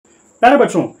प्यारे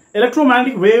बच्चों,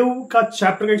 electromagnetic wave का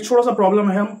चैप्टर का एक छोटा सा प्रॉब्लम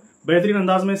है, हम बेहतरीन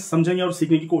अंदाज में समझेंगे और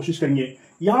सीखने की कोशिश करेंगे।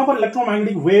 यहां पर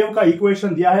इलेक्ट्रोमैग्नेटिक वेव का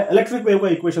इक्वेशन दिया है, इलेक्ट्रिक वेव का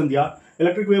इक्वेशन दिया।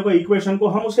 इलेक्ट्रिक वेव का इक्वेशन को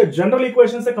हम उसके जनरल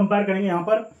इक्वेशन से कंपेयर करेंगे। यहां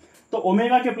पर तो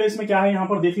ओमेगा के प्लेस में क्या है, यहां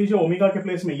पर देख लीजिए, ओमेगा के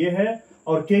प्लेस में ये है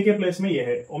और के प्लेस में ये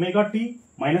है, ओमेगा टी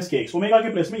माइनस के एक्स, ओमेगा के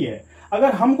प्लेस में ये है।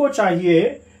 अगर हमको चाहिए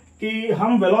कि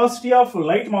हम वेलोसिटी ऑफ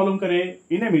लाइट मालूम करें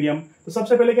इन ए मीडियम, तो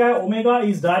सबसे पहले क्या है, omega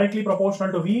is directly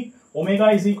proportional to we, omega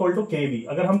is equal to के वी।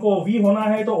 अगर हमको वी होना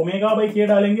है तो ओमेगा बाई के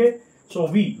डालेंगे। सो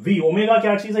वी ओमेगा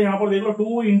क्या चीज है, यहां पर देख लो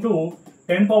 2 इंटू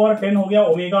 10 पावर 10 हो गया।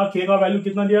 ओमेगा के का वैल्यू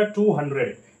कितना दिया, 200,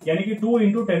 यानी कि 2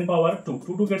 इंटू 10 पावर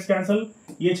 2 गेट्स कैंसल,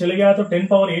 ये चले गया तो 10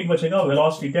 पावर 8 बचेगा।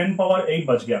 वेलोसिटी 10 पावर 8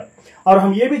 बच गया। और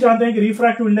हम ये भी जानते हैं कि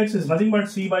refractive index is nothing but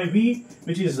C by we,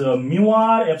 which is mu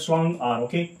R epsilon R.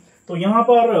 Okay, तो यहां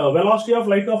पर वेलोसिटी ऑफ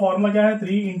लाइट का फॉर्मूला क्या है,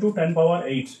 3 इंटू 10 पावर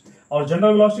 8, और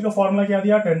जनरल वेलोसिटी का फॉर्मूला क्या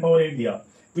दिया, 10 पावर 8 दिया,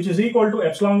 which is equal to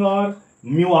epsilon r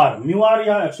mu r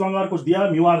या epsilon r कुछ दिया,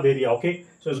 mu r दे दिया। Okay,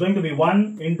 so it's going to be 1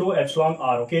 into epsilon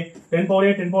r। Okay, 10 power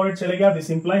 8 चले गया। This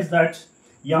implies that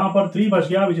यहां पर 3 बच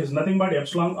गया, which is nothing but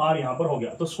epsilon r यहां पर हो गया।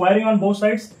 तो squaring on both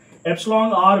sides,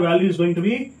 epsilon r value is going to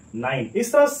be 9।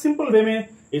 इस तरह सिंपल वे में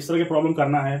इस तरह के प्रॉब्लम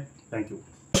करना है। Thank you.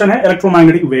 क्वेश्चन है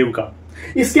इलेक्ट्रोमैग्नेटिक वेव का।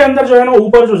 इसके अंदर जो है ना,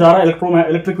 ऊपर जो जा रहा है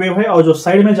इलेक्ट्रिक वेव है, और जो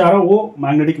साइड में जा रहा है वो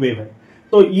मैग्नेटिक वेव है।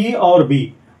 तो E और B,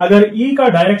 अगर E का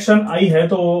डायरेक्शन I है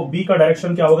तो B का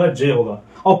डायरेक्शन क्या होगा, J होगा,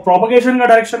 और प्रोपगेशन का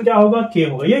डायरेक्शन क्या होगा, K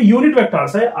होगा। ये यूनिट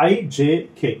वेक्टर्स है I, J,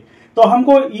 K। तो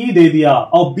हमको E दे दिया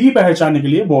और B पहचानने के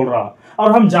लिए बोल रहा,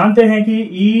 और हम जानते हैं कि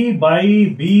E by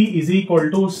B is equal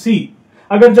to C।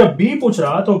 अगर जब B पूछ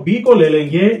रहा तो B को ले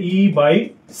लेंगे E बाई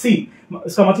C।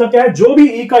 इसका मतलब क्या है, जो भी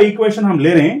E का इक्वेशन हम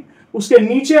ले रहे हैं उसके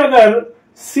नीचे अगर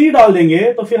C डाल देंगे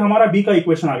तो फिर हमारा B का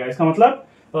इक्वेशन आ गया। इसका मतलब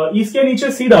इसके नीचे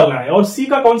C डालना है, और C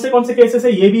का कौन से केसेस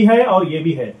है, ये भी है और ये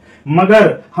भी है,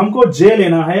 मगर हमको J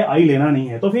लेना है, I लेना नहीं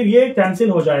है। तो फिर ये कैंसिल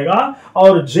हो जाएगा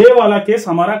और J वाला केस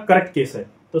हमारा करेक्ट केस है।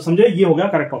 तो समझे, ये हो गया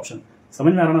करेक्ट ऑप्शन।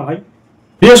 समझ में आ रहा ना भाई?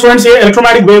 डियर स्टूडेंट्स, ये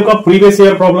इलेक्ट्रोमैग्नेटिक वेव का प्रीवियस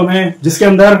ईयर प्रॉब्लम है, जिसके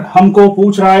अंदर हमको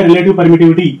पूछ रहा है रिलेटिव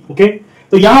परमिटिविटी। ओके,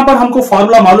 तो यहां पर हमको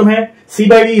फॉर्मूला मालूम है, C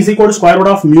by we is equal to square root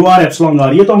of mu R epsilon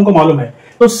R, ये तो हमको मालूम है।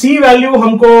 तो C वैल्यू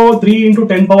हमको 3 इंटू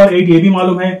 10 पावर 8 ये भी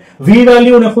मालूम है। V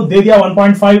वैल्यू ने खुद दे दिया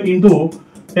 1.5 इंटू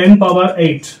 10 पावर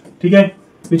 8, ठीक है,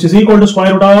 which is equal to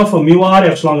square root of mu R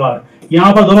epsilon R.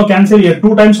 यहां पर दोनों कैंसिल, ये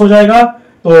 2 टाइम्स हो जाएगा,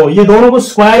 तो ये दोनों को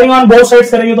स्क्वायरिंग ऑन बोथ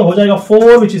साइड्स करेंगे तो हो जाएगा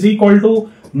 4, which is equal to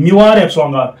mu R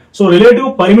epsilon R. So relative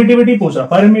permittivity पूछा,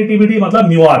 परमिटिविटी मतलब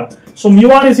mu R. So mu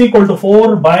R is equal to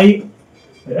 4 by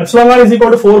epsilon R is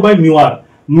equal to 4 by mu R.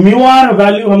 Mu R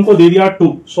value हमको दे दिया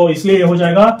 2, सो इसलिए ये हो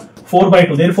जाएगा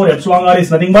 4/2। Therefore epsilon R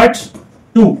is nothing but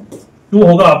 2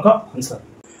 होगा आपका आंसर।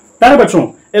 प्यारे बच्चों,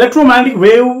 इलेक्ट्रोमैग्नेटिक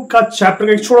वेव का चैप्टर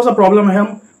का एक छोटा सा प्रॉब्लम है,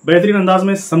 हम बेहतरीन अंदाज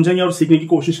में समझेंगे और सीखने की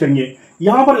कोशिश करेंगे।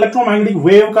 यहां पर इलेक्ट्रोमैग्नेटिक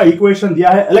वेव का इक्वेशन दिया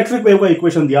है, इलेक्ट्रिक वेव का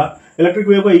इक्वेशन दिया। इलेक्ट्रिक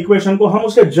वेव का इक्वेशन को हम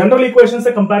उसके जनरल इक्वेशन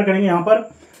से कंपेयर करेंगे। यहां पर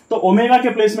तो ओमेगा के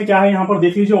प्लेस में क्या है, यहां पर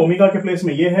देख लीजिए, ओमेगा के प्लेस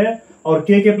में ये है और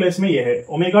के प्लेस में ये है,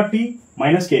 ओमेगा टी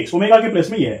माइनस के एक्स, ओमेगा के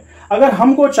प्लेस में ये है। अगर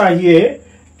हमको चाहिए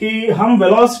कि हम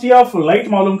वेलोसिटी ऑफ लाइट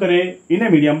मालूम करें इन ए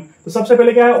मीडियम, तो सबसे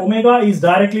पहले क्या है, omega is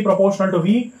directly proportional to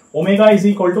we, omega is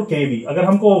equal to के वी। अगर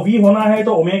हमको V होना है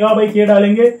तो ओमेगा बाई के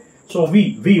डालेंगे। सो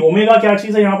वी ओमेगा क्या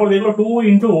चीज है, यहां पर देख लो, 2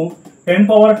 इंटू 10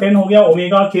 पावर 10 हो गया।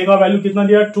 ओमेगा के का वैल्यू कितना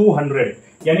दिया, 200,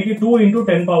 यानी कि 2 इंटू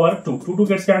 10 पावर 2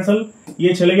 गेट्स कैंसल,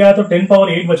 ये चले गया तो 10 पावर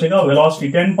 8 बचेगा।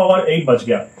 वेलोसिटी 10 पावर 8 बच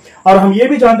गया। और हम ये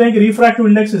भी जानते हैं कि refractive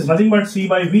index is nothing but C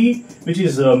by we, which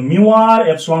is mu R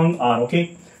epsilon R. Okay,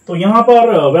 तो यहां पर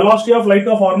वेलोसिटी ऑफ लाइट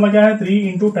का फॉर्मूला क्या है, 3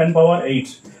 इंटू 10 पावर 8,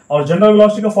 और जनरल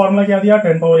वेलोसिटी का फॉर्मूला क्या दिया,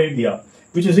 10 पावर 8 दिया,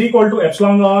 which is equal to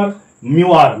epsilon R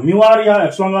mu R या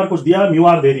एप्सिलॉन आर कुछ दिया, म्यू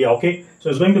आर दे दिया। Okay, so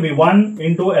it's going to be 1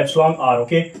 into epsilon R.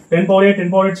 Okay, 10 power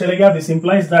 8 चले गया। दिस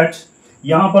इंप्लाइज दैट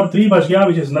यहां पर 3 बच गया,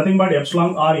 which is nothing but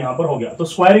epsilon R यहां पर हो गया। तो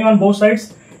squaring on both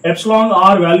sides, epsilon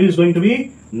R value is going to be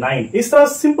 9। इस तरह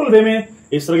सिंपल वे में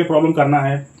इस तरह के प्रॉब्लम करना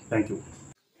है। Thank you.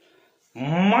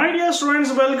 My dear students,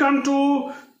 welcome to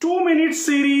 2-minute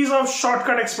series of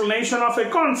shortcut explanation of a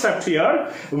concept. Here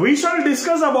we shall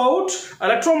discuss about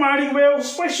electromagnetic waves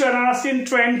question asked in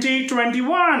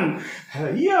 2021.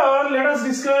 Here let us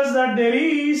discuss that there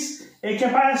is a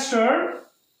capacitor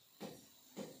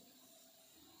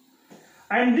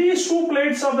and these 2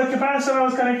 plates of the capacitor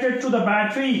are connected to the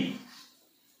battery.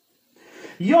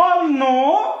 You all know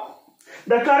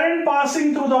the current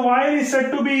passing through the wire is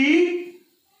said to be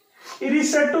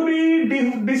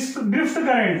drift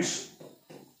currents.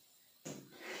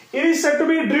 It is said to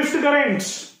be drift currents,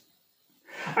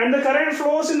 and the current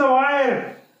flows in the wire,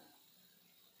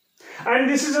 and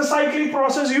this is a cyclic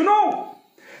process. You know,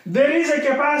 there is a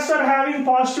capacitor having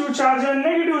positive charge and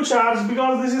negative charge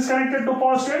because this is connected to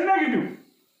positive and negative.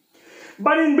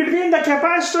 But in between the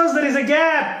capacitors there is a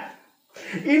gap.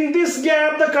 In this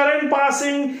gap the current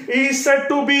passing is said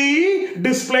to be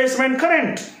displacement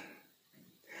current.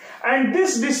 And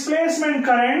this displacement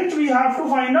current we have to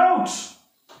find out.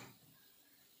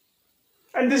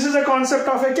 And this is a concept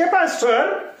of a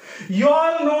capacitor. You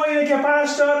all know in a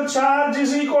capacitor charge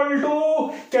is equal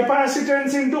to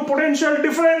capacitance into potential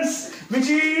difference, which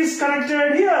is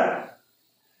connected here.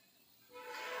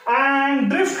 And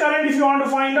drift current, if you want to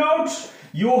find out,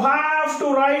 you have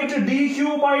to write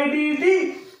dq by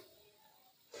dt.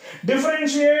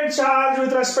 Differentiate charge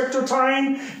with respect to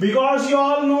time, because you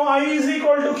all know I is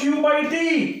equal to q by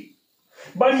t.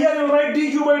 But here you write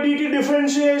dq by dt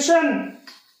differentiation.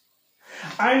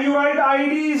 And you write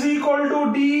id is equal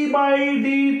to d by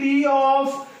dt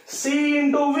of c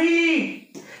into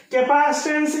v.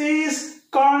 Capacitance is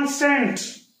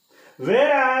constant,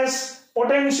 whereas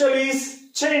potential is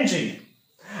changing.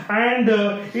 And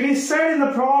it is said in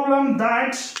the problem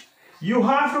that you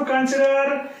have to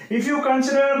consider, if you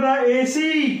consider the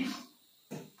AC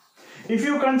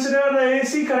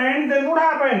current, then what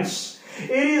happens?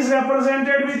 It is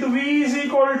represented with V is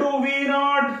equal to V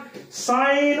naught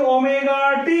sine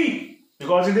omega t,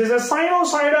 because it is a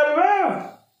sinusoidal wave.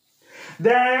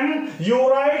 Then you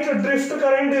write drift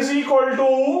current is equal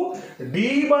to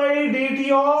d by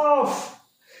dt of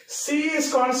C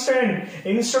is constant.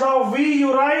 Instead of V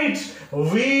you write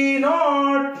V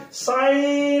naught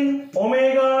sine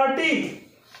omega t.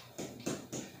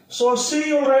 So C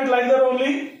you write like that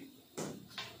only.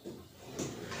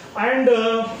 And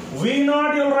V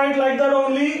naught you will write like that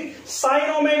only. Sin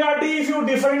omega t, if you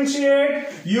differentiate,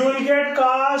 you will get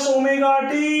cos omega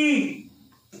t.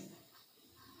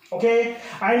 Okay,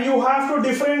 and you have to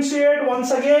differentiate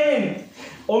once again.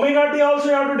 Omega t also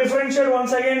you have to differentiate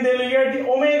once again, they will get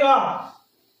omega.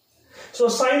 So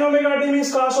sin omega t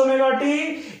means cos omega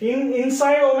t.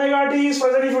 Inside omega t is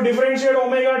present if you differentiate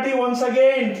omega t once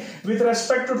again with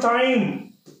respect to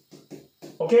time.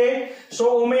 Okay,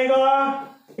 so omega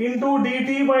into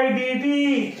dt by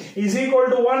dt is equal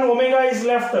to 1, omega is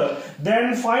left.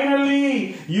 Then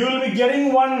finally you will be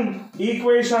getting one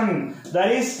equation,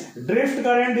 that is drift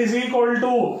current is equal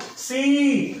to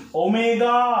C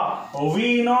omega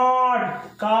V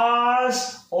naught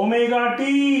cos omega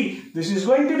t. This is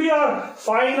going to be your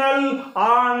final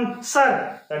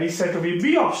answer. That is said to be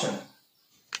B option.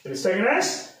 It is taken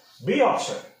as B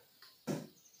option.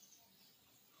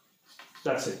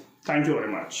 That's it. Thank you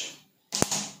very much.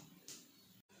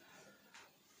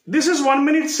 This is 1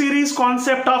 minute series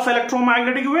concept of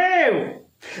electromagnetic wave.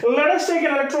 Let us take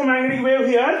an electromagnetic wave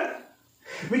here,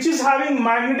 which is having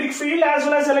magnetic field as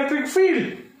well as electric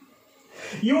field.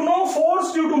 You know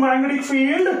force due to magnetic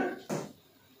field.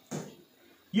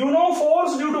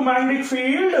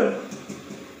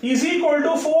 Is equal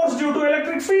to force due to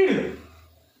electric field.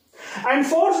 And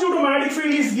force due to magnetic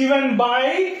field is given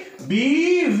by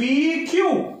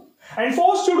BVQ. And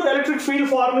force due to electric field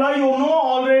formula you know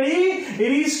already,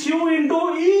 it is Q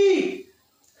into E.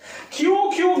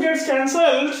 Q gets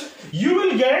cancelled, you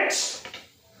will get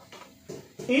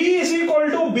E is equal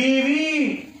to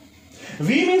BV.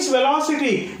 V means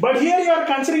velocity, but here you are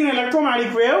considering an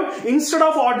electromagnetic wave. Instead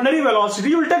of ordinary velocity,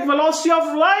 you will take velocity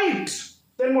of light.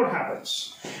 Then what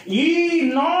happens?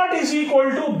 E naught is equal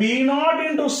to B naught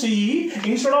into C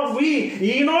instead of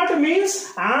V. E naught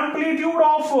means amplitude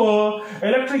of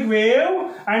electric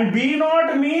wave and B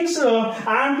naught means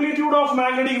amplitude of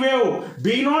magnetic wave.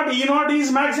 B naught, E naught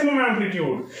is maximum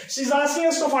amplitude. She is asking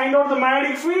us to find out the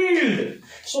magnetic field.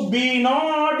 So B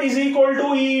naught is equal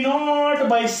to E naught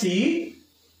by C.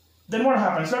 Then what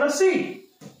happens? Let us see.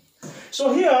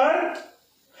 So here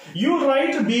you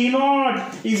write B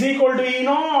naught is equal to E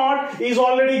naught is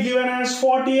already given as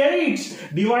 48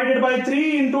 divided by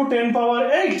 3 into 10 power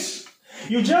 8.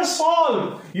 You just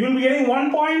solve. You will be getting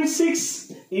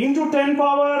 1.6 into 10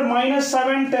 power minus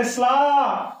 7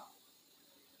 Tesla.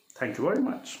 Thank you very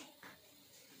much.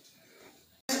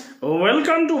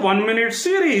 Welcome to 1 minute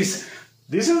series.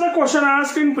 This is the question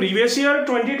asked in previous year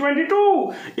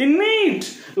 2022 in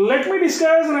NEET. Let me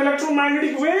discuss an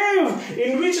electromagnetic wave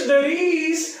in which there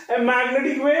is a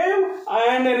magnetic wave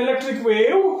and an electric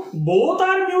wave. Both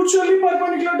are mutually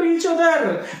perpendicular to each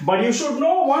other. But you should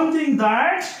know one thing,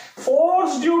 that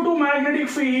force due to magnetic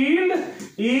field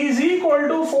is equal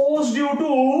to force due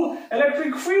to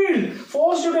electric field.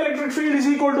 Force due to electric field is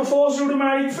equal to force due to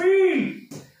magnetic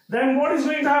field. Then what is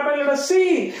going to happen? Let us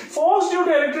see. Force due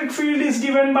to electric field is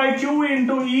given by Q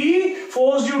into E.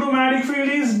 Force due to magnetic field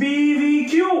is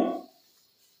BVQ.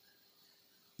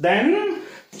 Then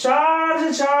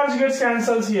charge gets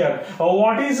cancels here.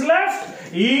 What is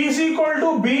left? E is equal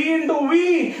to B into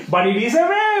V, but it is a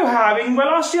wave having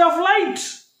velocity of light,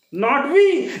 not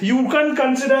V. You can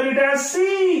consider it as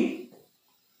C.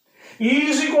 E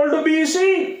is equal to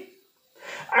BC,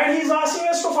 and he's asking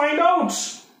us to find out.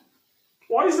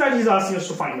 What is that he's asking us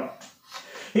to find out?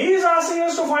 He is asking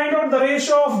us to find out the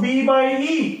ratio of B by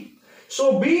E.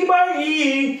 So B by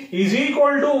E is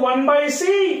equal to 1 by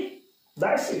C.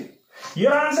 That's it.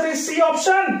 Your answer is C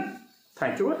option.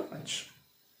 Thank you very much.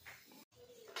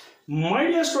 My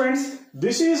dear students,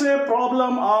 this is a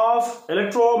problem of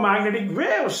electromagnetic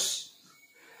waves.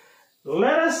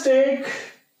 Let us take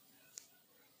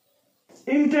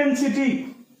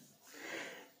intensity.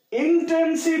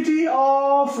 Intensity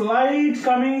of light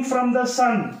coming from the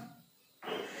sun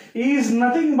is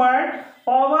nothing but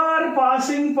power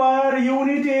passing per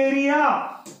unit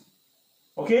area.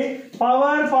 Okay,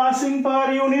 power passing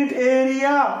per unit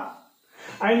area.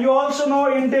 And you also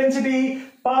know intensity,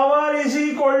 power is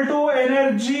equal to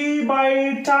energy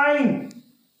by time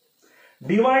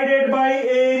divided by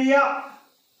area.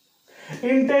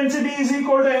 Intensity is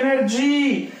equal to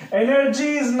energy.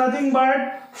 Energy is nothing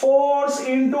but force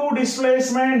into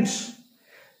displacement.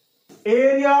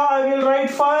 Area I will write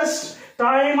first,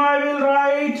 time I will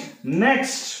write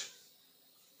next.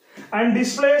 And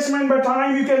displacement by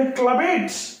time you can club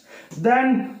it.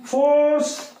 Then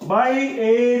force by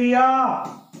area.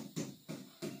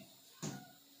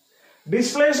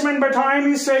 Displacement by time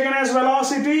is taken as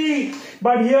velocity,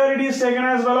 but here it is taken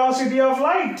as velocity of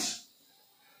light.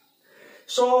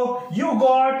 So you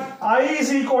got I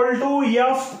is equal to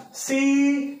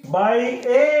Fc by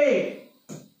A.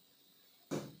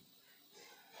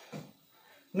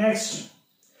 Next,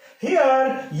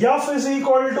 here F is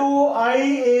equal to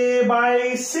Ia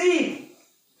by C.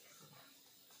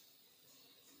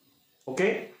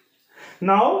 Okay.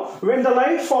 Now when the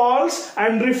light falls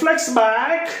and reflects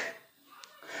back,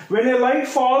 when a light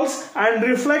falls and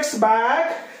reflects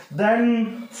back,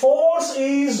 then force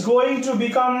is going to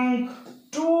become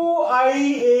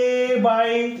 2Ia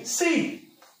by C.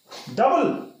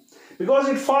 Double. Because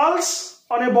it falls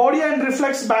on a body and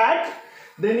reflects back,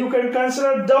 then you can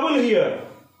consider double here.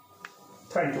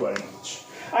 Thank you very much.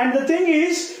 And the thing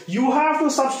is, you have to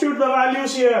substitute the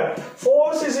values here.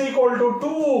 Force is equal to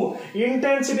 2.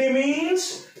 Intensity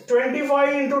means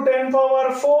 25 into 10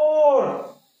 power 4.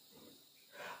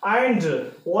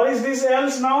 And what is this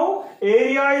else now?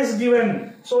 Area is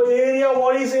given. So area,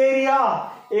 what is area?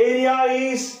 Area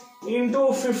is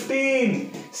into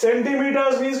 15.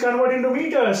 Centimeters means convert into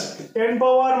meters. 10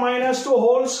 power minus 2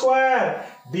 whole square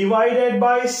divided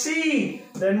by C.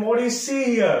 Then what is C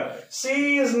here?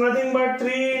 C is nothing but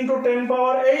 3 into 10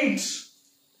 power 8.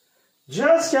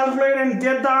 Just calculate and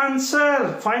get the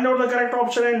answer. Find out the correct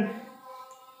option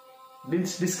in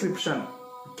this description.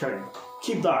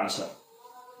 Keep the answer.